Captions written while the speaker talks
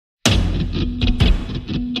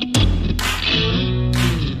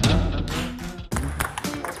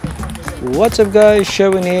What's up guys,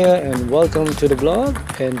 Sherwin here and welcome to the vlog,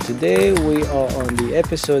 and today we are on the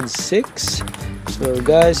episode 6. So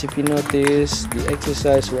guys, if you notice, the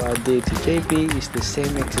exercise what I did to JP is the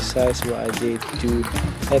same exercise what I did to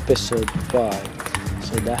episode 5.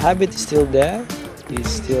 So the habit is still there, he's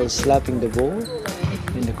still slapping the ball,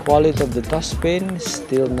 and the quality of the toss spin is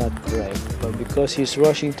still not correct, but because he's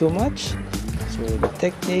rushing too much, so the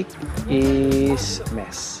technique is a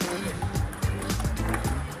mess.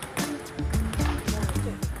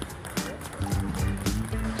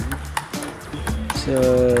 So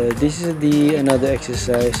this is the another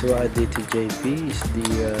exercise what I did to JP is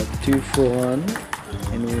the 2 forehand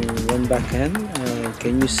and 1 backhand.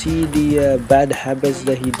 Can you see the bad habits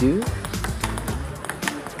that he do?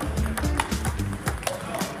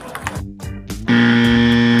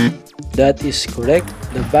 That is correct.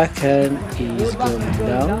 The backhand is going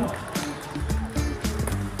down.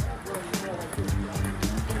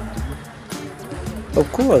 Of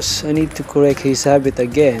course, I need to correct his habit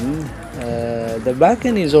again. The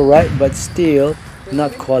backhand is alright, but still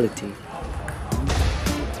not quality.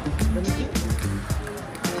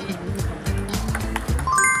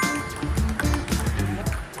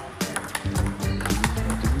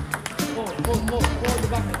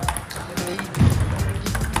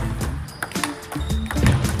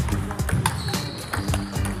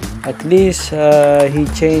 At least he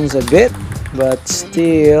changed a bit, but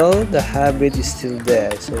still the habit is still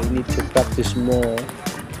there, so you need to practice more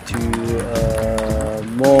to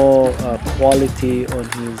more quality on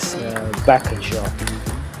his backhand shot.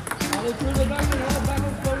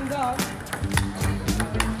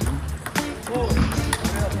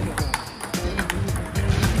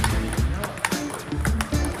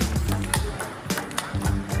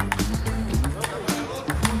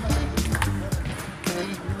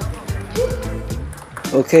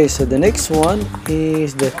 Okay, so the next one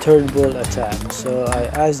is the third ball attack. So I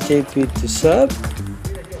asked JP to serve,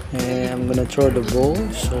 and I'm gonna throw the ball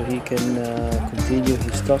so he can continue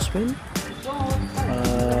his topspin.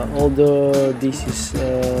 Although this is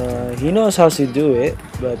he knows how to do it,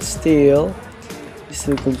 but still it's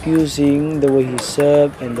still confusing the way he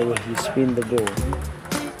serve and the way he spin the ball.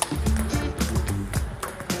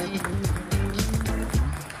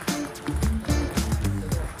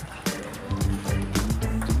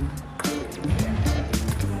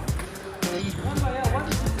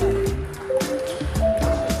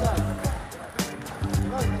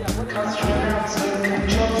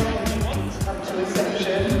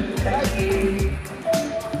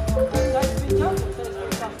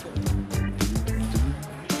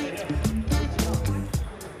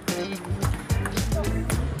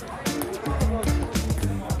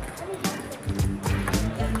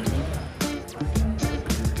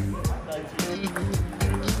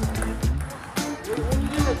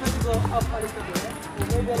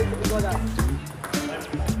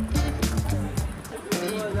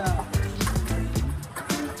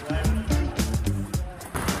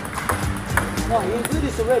 No, you do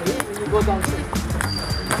this already when you go downstairs.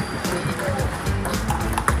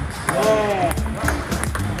 Yeah.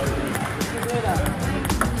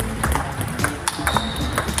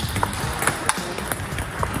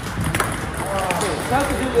 Okay, try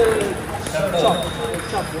to do the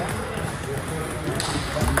chop, yeah?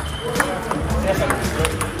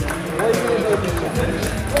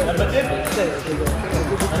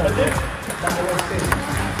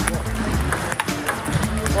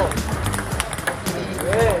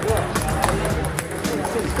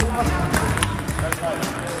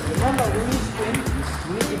 Remember, when you spin,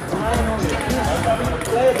 you need to climb on it.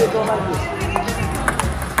 Play a bit like this.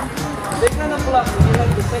 They're gonna pull up when you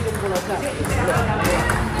have the second pull attack.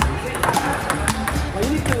 But you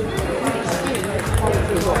need to spin and follow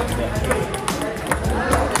through.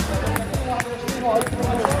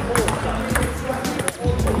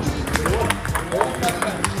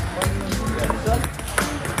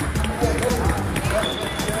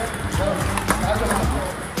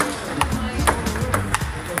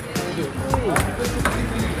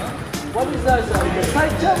 What is that? The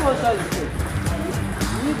side jump or side spin?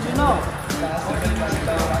 You need to know. So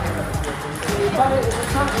if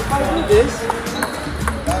I do this,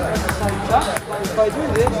 that's a side jump. But if I do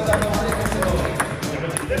this,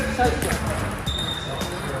 side jump.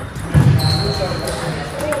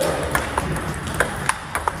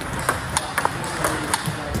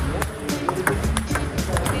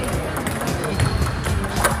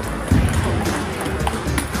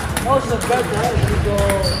 Also better if you go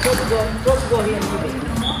here and do it.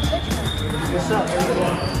 Yes, up.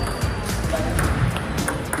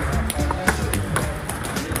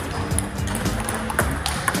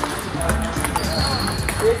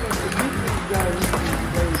 Taking the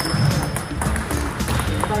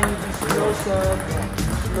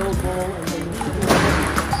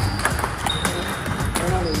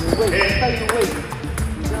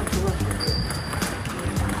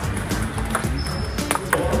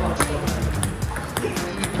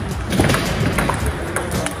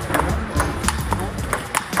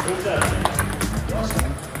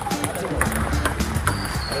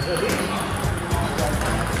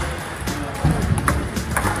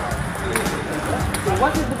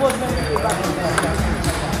was meant to be back in play.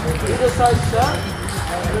 Either side, sir.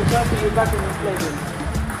 We're trying to be back in the play.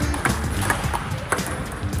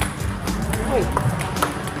 Wait.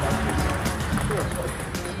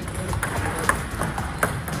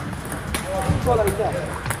 Go like that.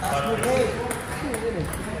 Okay.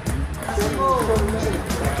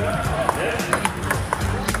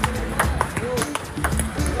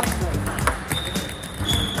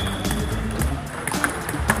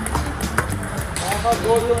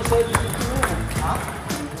 Gol yung sa dito mo. Ha?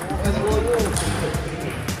 Gol yung.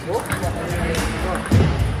 Oh?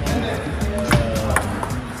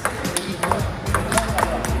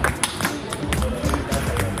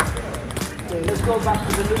 Okay, let's go back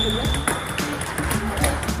to the middle.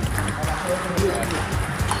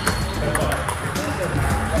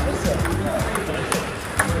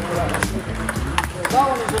 That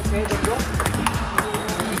one is okay, let's go.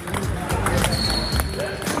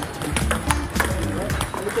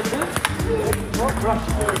 Brush.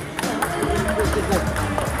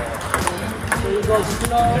 So you go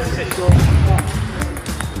slow, you go up.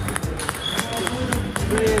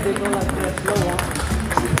 Here they go like that, slow one.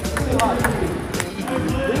 Too hard.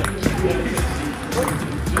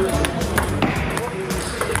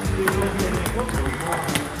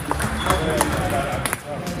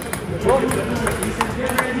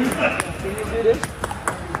 Can you do this?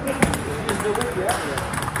 Use the whip, yeah?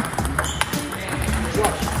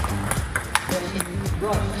 Brush.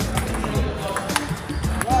 Brush.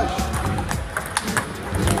 Brush.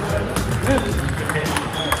 Whip.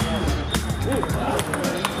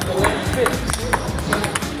 Whip. Spin.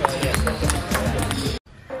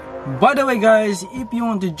 By the way guys, if you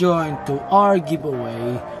want to join to our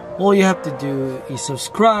giveaway, all you have to do is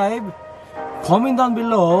subscribe, comment down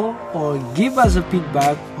below, or give us a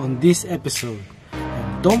feedback on this episode.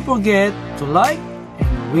 And don't forget to like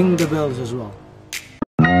and ring the bells as well.